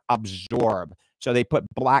not absorb. So they put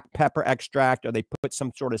black pepper extract or they put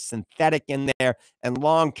some sort of synthetic in there. And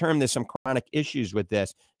long term, there's some chronic issues with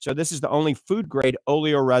this. So this is the only food grade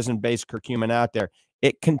oleoresin-based curcumin out there.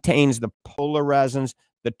 It contains the polar resins,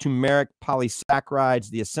 the turmeric polysaccharides,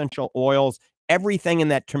 the essential oils, everything in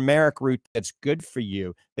that turmeric root that's good for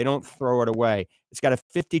you. They don't throw it away. It's got a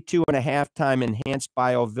 52.5-time enhanced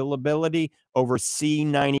bioavailability over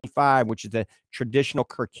C95, which is the traditional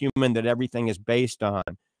curcumin that everything is based on.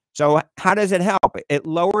 So how does it help? It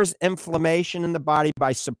lowers inflammation in the body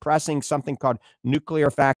by suppressing something called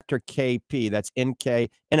nuclear factor KP. That's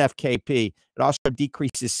NFKP. It also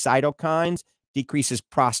decreases cytokines, decreases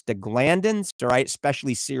prostaglandins, right?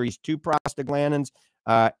 Especially series 2 prostaglandins.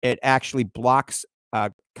 It actually blocks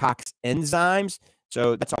COX enzymes.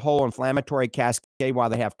 So that's a whole inflammatory cascade while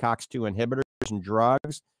they have COX-2 inhibitors and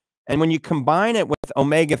drugs. And when you combine it with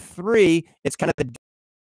omega-3, it's kind of the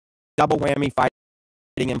double whammy fighting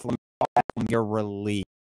inflammation, omega relief.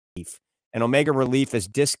 And omega relief is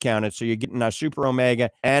discounted, so you're getting our super omega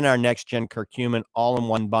and our next gen curcumin all in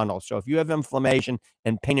one bundle. So if you have inflammation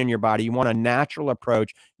and pain in your body, you want a natural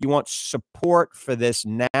approach, you want support for this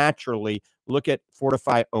naturally, look at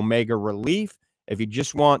Fortify Omega Relief. If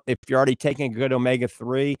you're already taking a good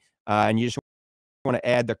omega-3 and you just want to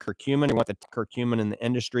add the curcumin, you want the curcumin in the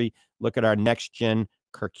industry, look at our next gen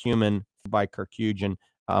curcumin by curcumin.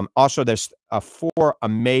 Also, there's 4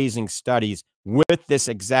 amazing studies with this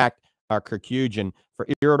exact curcumin for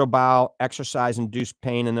irritable bowel, exercise-induced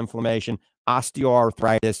pain and inflammation,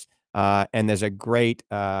 osteoarthritis, and there's a great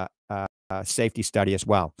safety study as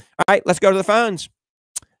well. All right, let's go to the phones.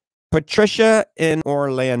 Patricia in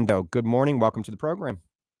Orlando. Good morning. Welcome to the program.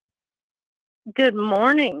 Good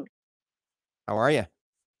morning. How are you?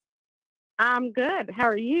 I'm good. How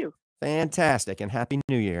are you? Fantastic, and Happy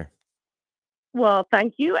New Year. Well,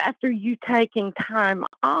 thank you. After you taking time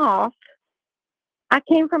off, I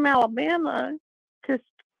came from Alabama to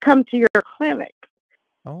come to your clinic.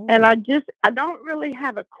 Oh. And I don't really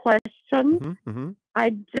have a question.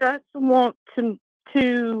 I just want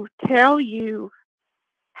to tell you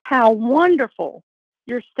how wonderful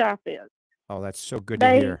your staff is. Oh, that's so good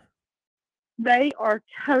to hear. They are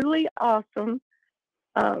totally awesome.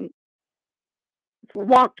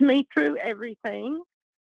 Walked me through everything.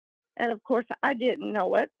 And of course, I didn't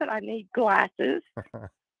know it, but I need glasses.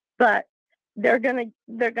 But they're gonna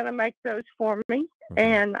make those for me,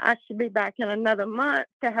 and I should be back in another month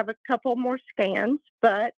to have a couple more scans.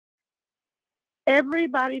 But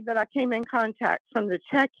everybody that I came in contact, from the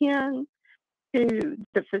check-in to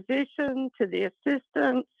the physician to the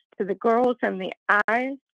assistants to the girls in the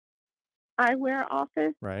eyewear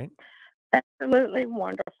office, right? Absolutely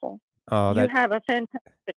wonderful. Oh, you have a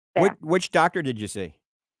fantastic staff. Which doctor did you see?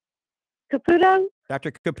 Caputo?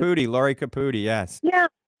 Dr. Caputi, Lori Caputi, yes. Yeah,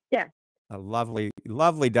 yeah. A lovely,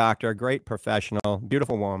 lovely doctor, a great professional,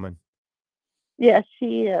 beautiful woman. Yes,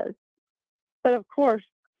 she is. But of course,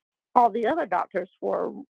 all the other doctors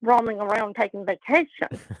were roaming around taking vacation.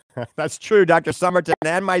 That's true. Dr. Somerton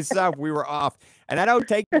and myself, we were off. And I don't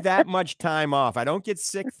take that much time off. I don't get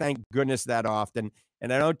sick, thank goodness, that often.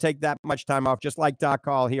 And I don't take that much time off. Just like Doc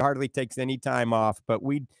Hall, he hardly takes any time off. But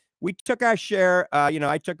we took our share.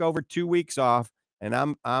 I took over 2 weeks off, and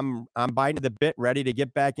I'm biting the bit, ready to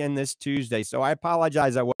get back in this Tuesday. So I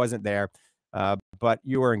apologize I wasn't there, but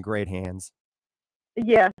you were in great hands.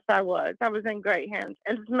 Yes, I was. I was in great hands.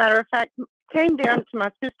 As a matter of fact, came down to my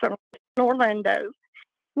sister in Orlando.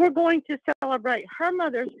 We're going to celebrate her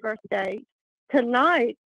mother's birthday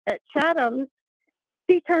tonight at Chatham's.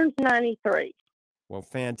 She turns 93. Well,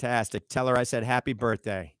 fantastic. Tell her I said happy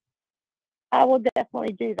birthday. I will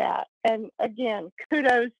definitely do that. And again,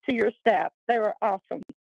 kudos to your staff. They were awesome.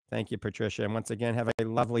 Thank you, Patricia. And once again, have a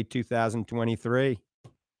lovely 2023.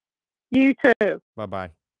 You too.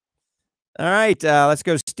 Bye-bye. All right, let's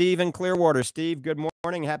go Steve in Clearwater. Steve, good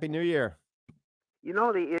morning. Happy New Year. You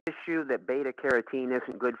know the issue that beta-carotene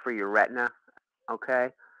isn't good for your retina, okay?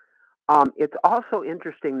 It's also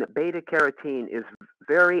interesting that beta-carotene is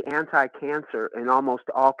very anti-cancer in almost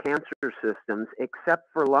all cancer systems except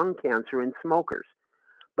for lung cancer in smokers.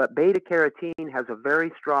 But beta-carotene has a very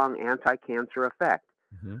strong anti-cancer effect.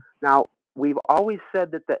 Now, we've always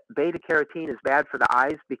said that the beta carotene is bad for the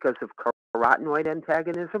eyes because of carotenoid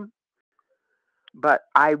antagonism. But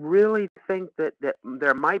I really think that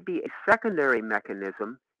there might be a secondary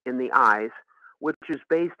mechanism in the eyes, which is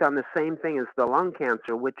based on the same thing as the lung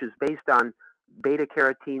cancer, which is based on beta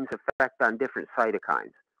carotene's effect on different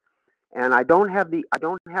cytokines. And I don't have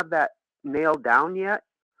that nailed down yet,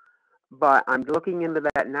 but I'm looking into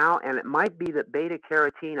that now, and it might be that beta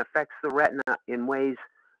carotene affects the retina in ways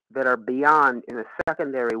that are beyond, in a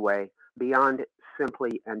secondary way, beyond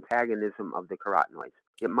simply antagonism of the carotenoids.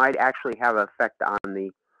 It might actually have an effect on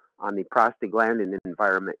the prostaglandin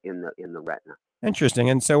environment in the retina. Interesting.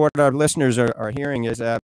 And so what our listeners are hearing is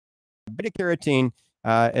beta carotene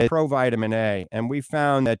is provitamin A, and we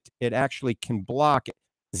found that it actually can block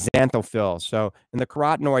xanthophylls. So in the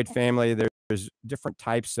carotenoid family, there's different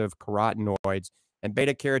types of carotenoids, and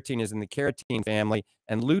beta carotene is in the carotene family,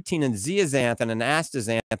 and lutein and zeaxanthin and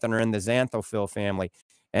astaxanthin are in the xanthophyll family.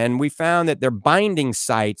 And we found that they're binding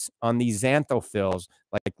sites on these xanthophylls,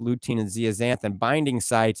 like lutein and zeaxanthin, binding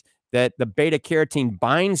sites that the beta carotene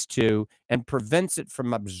binds to and prevents it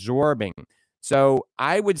from absorbing. So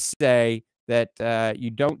I would say that you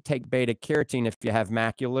don't take beta carotene if you have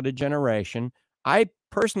macular degeneration. I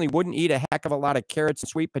personally wouldn't eat a heck of a lot of carrots and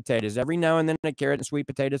sweet potatoes. Every now and then a carrot and sweet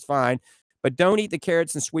potato is fine, but don't eat the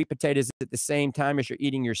carrots and sweet potatoes at the same time as you're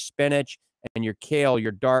eating your spinach and your kale,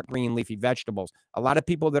 your dark green leafy vegetables. A lot of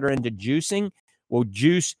people that are into juicing will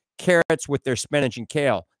juice carrots with their spinach and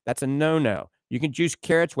kale. That's a no-no. You can juice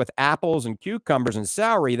carrots with apples and cucumbers and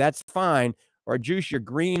celery. That's fine. Or juice your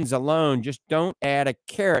greens alone. Just don't add a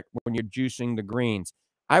carrot when you're juicing the greens.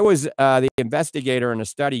 I was the investigator in a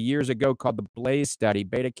study years ago called the BLAZE study,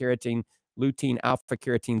 beta carotene, lutein, alpha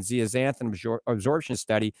carotene, zeaxanthin absorption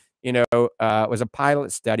study. It was a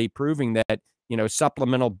pilot study proving that,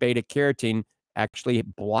 supplemental beta carotene actually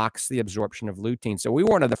blocks the absorption of lutein. So we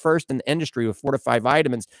were one of the first in the industry with fortified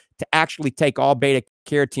vitamins to actually take all beta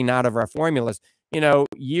carotene out of our formulas.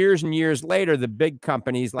 Years and years later, the big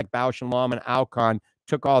companies like Bausch & Lomb and Alcon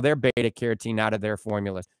took all their beta carotene out of their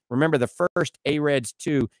formulas. Remember, the first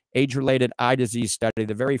AREDS-2 age-related eye disease study,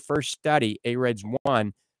 the very first study,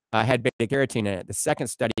 AREDS-1, had beta carotene in it. The second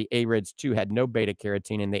study, AREDS-2, had no beta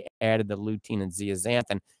carotene, and they added the lutein and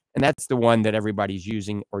zeaxanthin. And that's the one that everybody's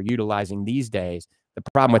using or utilizing these days. The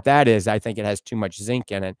problem with that is I think it has too much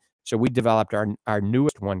zinc in it. So we developed our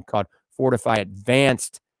newest one called Fortify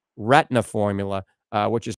Advanced Retina Formula,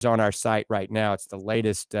 which is on our site right now. It's the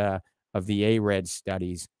latest of the AREDS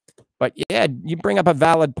studies. But yeah, you bring up a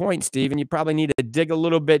valid point, Steve, and you probably need to dig a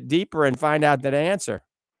little bit deeper and find out that answer.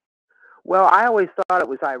 Well, I always thought it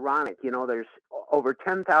was ironic. There's over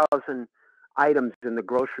 10,000 items in the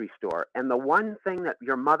grocery store. And the one thing that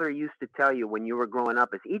your mother used to tell you when you were growing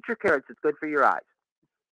up is eat your carrots. It's good for your eyes.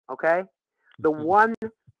 Okay? The one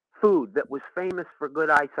food that was famous for good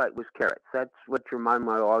eyesight was carrots. That's what your mom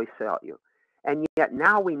would always tell you. And yet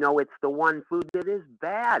now we know it's the one food that is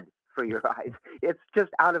bad for your eyes. It's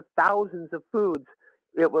just out of thousands of foods,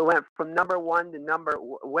 it went from number one to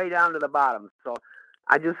way down to the bottom. So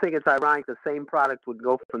I just think it's ironic the same product would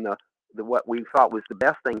go from the what we thought was the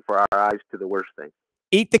best thing for our eyes to the worst thing.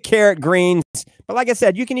 Eat the carrot greens. But like I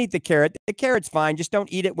said, you can eat the carrot. The carrot's fine. Just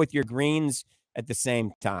don't eat it with your greens at the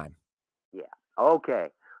same time. Yeah. Okay.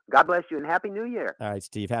 God bless you and Happy New Year. All right,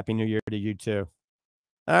 Steve. Happy New Year to you too.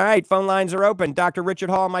 All right, phone lines are open. Dr.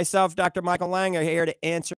 Richard Hall and myself, Dr. Michael Lang, are here to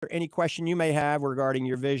answer any question you may have regarding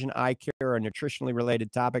your vision, eye care, or a nutritionally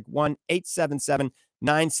related topic.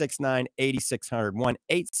 1-877-969-8600.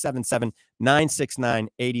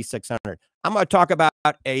 1-877-969-8600. I'm going to talk about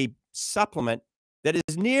a supplement that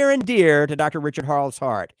is near and dear to Dr. Richard Hall's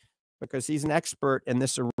heart because he's an expert in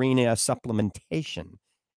this arena of supplementation,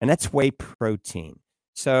 and that's whey protein.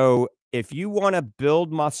 So if you want to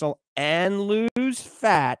build muscle and lose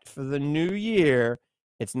fat for the new year,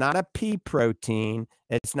 it's not a pea protein.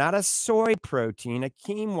 It's not a soy protein, a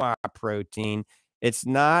quinoa protein. It's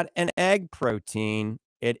not an egg protein.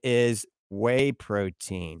 It is whey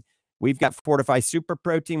protein. We've got Fortify Super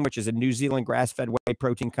Protein, which is a New Zealand grass-fed whey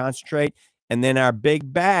protein concentrate. And then our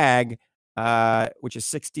big bag, which is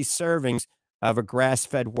 60 servings of a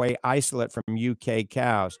grass-fed whey isolate from UK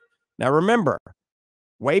cows. Now, remember,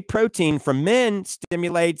 whey protein for men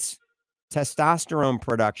stimulates testosterone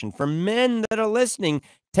production. For men that are listening,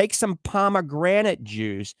 take some pomegranate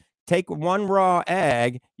juice, take one raw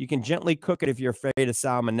egg. You can gently cook it if you're afraid of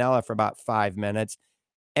salmonella for about 5 minutes,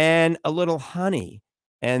 and a little honey.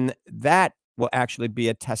 And that will actually be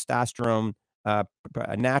a testosterone, a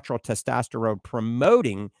natural testosterone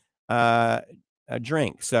promoting a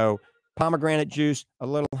drink. So pomegranate juice, a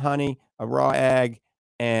little honey, a raw egg,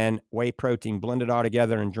 and whey protein. Blend it all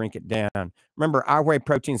together and drink it down. Remember, our whey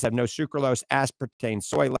proteins have no sucralose, aspartame,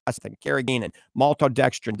 soy lecithin, carrageenan,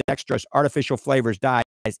 maltodextrin, dextrose, artificial flavors, dyes,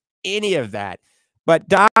 any of that. But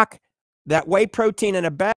Doc, that whey protein in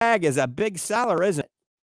a bag is a big seller, isn't it?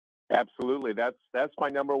 Absolutely. That's my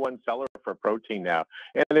number one seller for protein now.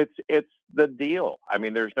 And it's the deal. I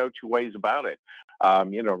mean, there's no two ways about it.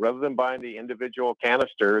 Rather than buying the individual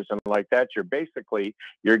canisters and like that,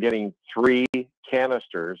 you're getting 3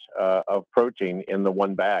 canisters of protein in the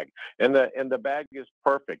one bag. And the bag is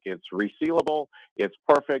perfect. It's resealable. It's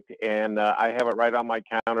perfect. And I have it right on my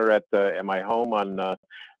counter at my home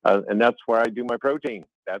and that's where I do my protein.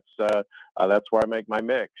 That's where I make my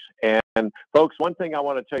mix. And folks, one thing I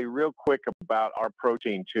want to tell you real quick about our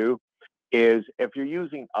protein too is if you're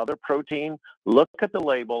using other protein, look at the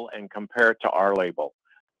label and compare it to our label.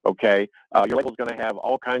 Okay, your label's going to have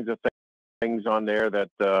all kinds of things on there that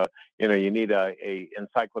you need a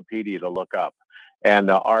encyclopedia to look up.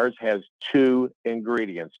 And ours has 2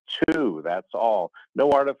 ingredients. 2, that's all.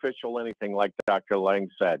 No artificial anything, like Dr. Lang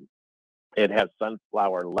said. It has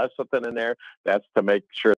sunflower lecithin in there. That's to make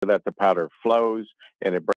sure that the powder flows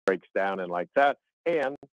and it breaks down and like that.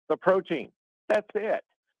 And the protein. That's it.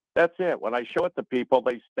 That's it. When I show it to people,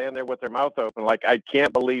 they stand there with their mouth open like, I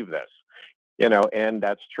can't believe this. And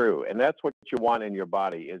that's true. And that's what you want in your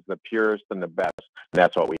body is the purest and the best. And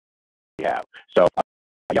that's what we have. So,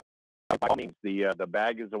 by all means, the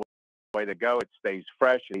bag is the way to go. It stays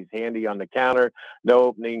fresh. It's handy on the counter. No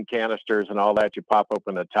opening canisters and all that. You pop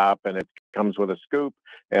open the top and it comes with a scoop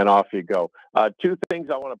and off you go. 2 things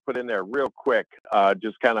I want to put in there real quick,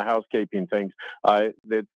 just kind of housekeeping things.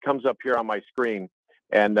 That comes up here on my screen.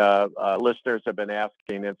 And listeners have been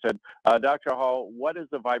asking and said, Dr. Hall, what is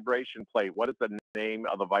the vibration plate? What is the name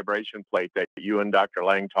of the vibration plate that you and Dr.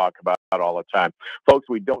 Lang talk about all the time? Folks,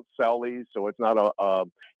 we don't sell these, so it's not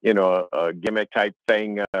a gimmick type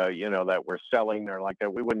thing, that we're selling or like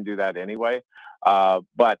that. We wouldn't do that anyway.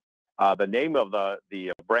 But the name of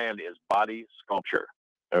the brand is Body Sculpture.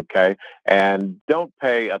 Okay, and don't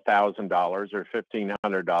pay $1,000 or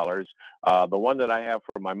 $1,500. The one that I have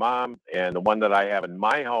for my mom and the one that I have in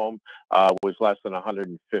my home was less than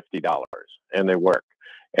 $150, and they work.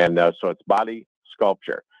 And so it's Body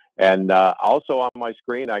Sculpture. And also on my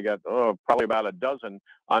screen, I got probably about a dozen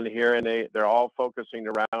on here, and they're all focusing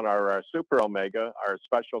around our Super Omega, our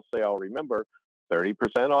special sale. Remember,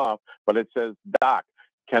 30% off. But it says, Doc,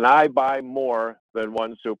 can I buy more than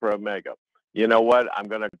 1 Super Omega? You know what? I'm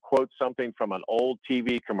going to quote something from an old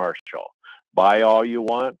TV commercial. Buy all you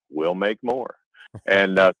want, we'll make more.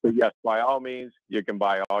 And so yes, by all means, you can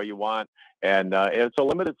buy all you want. And it's a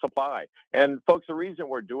limited supply. And folks, the reason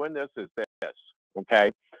we're doing this is this,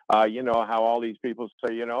 okay? You know how all these people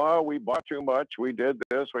say, we bought too much, we did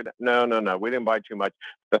this. No, we didn't buy too much.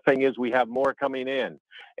 The thing is, we have more coming in.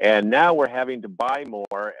 And now we're having to buy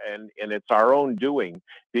more, and it's our own doing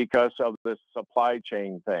because of this supply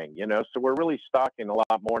chain thing, So we're really stocking a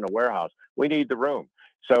lot more in the warehouse. We need the room.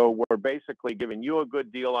 So we're basically giving you a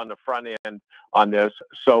good deal on the front end on this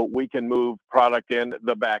so we can move product in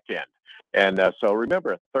the back end. And so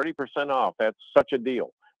remember, 30% off, that's such a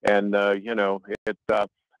deal. And,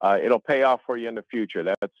 it'll pay off for you in the future.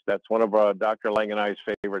 That's one of Dr. Lang and I's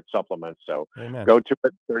favorite supplements. So Amen. Go to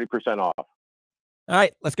it, 30% off. All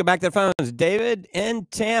right, let's go back to the phones. David in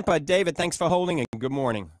Tampa. David, thanks for holding and good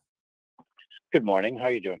morning. Good morning. How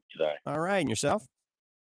are you doing today? All right, and yourself?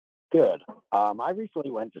 Good. I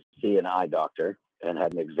recently went to see an eye doctor and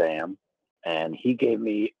had an exam, and he gave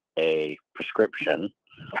me a prescription,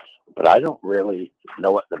 but I don't really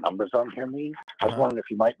know what the numbers on here mean. I was wondering if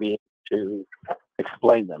you might be able to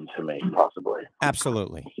explain them to me, possibly.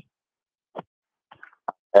 Absolutely.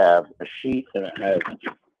 I have a sheet, and it has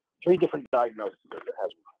 3 different diagnoses. It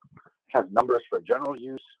has numbers for general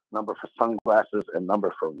use, number for sunglasses, and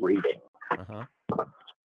number for reading.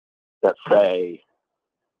 That say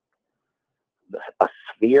a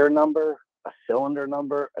sphere number, a cylinder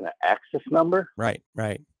number, and an axis number. Right.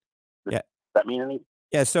 Does that mean anything?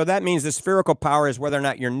 Yeah, so that means the spherical power is whether or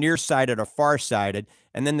not you're nearsighted or farsighted.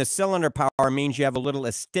 And then the cylinder power means you have a little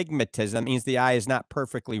astigmatism. That means the eye is not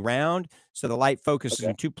perfectly round. So the light focuses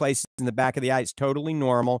in 2 places in the back of the eye. It's totally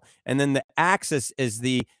normal. And then the axis is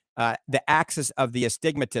the axis of the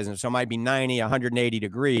astigmatism. So it might be 90, 180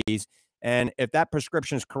 degrees. And if that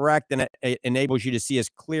prescription is correct, then it enables you to see as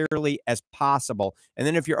clearly as possible. And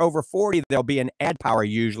then if you're over 40, there'll be an add power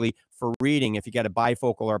usually for reading if you get a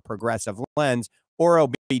bifocal or a progressive lens, or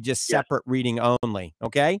it'll be just separate reading only.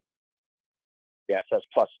 Okay? Yeah, it says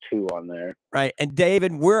 +2 on there. Right. And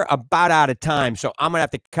David, we're about out of time, so I'm going to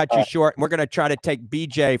have to cut you short. And we're going to try to take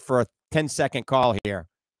BJ for a 10-second call here.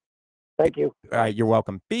 Thank you. All right, you're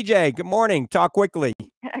welcome. BJ, good morning. Talk quickly.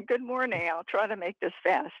 Good morning. I'll try to make this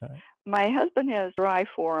fast. Right. My husband has dry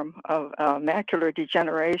form of macular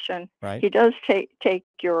degeneration. Right. He does take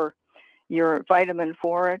your vitamin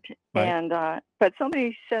for it, Right. and but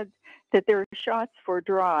somebody said that there are shots for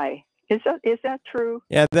dry. Is that true?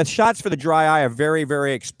 Yeah, the shots for the dry eye are very,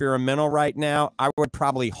 very experimental right now. I would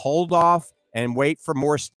probably hold off and wait for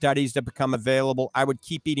more studies to become available. I would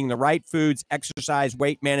keep eating the right foods, exercise,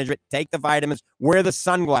 weight management, take the vitamins, wear the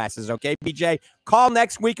sunglasses, okay, BJ? Call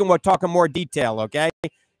next week and we'll talk in more detail, okay?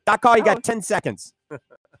 Doc Call, you got 10 seconds.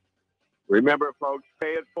 Remember, folks,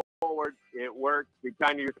 pay it forward. It works. Be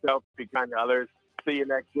kind to yourself. Be kind to others. See you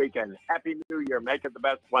next week, and Happy New Year. Make it the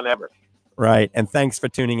best one ever. Right, and thanks for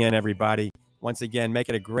tuning in, everybody. Once again, make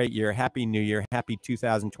it a great year. Happy New Year. Happy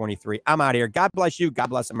 2023. I'm out of here. God bless you. God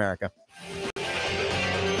bless America.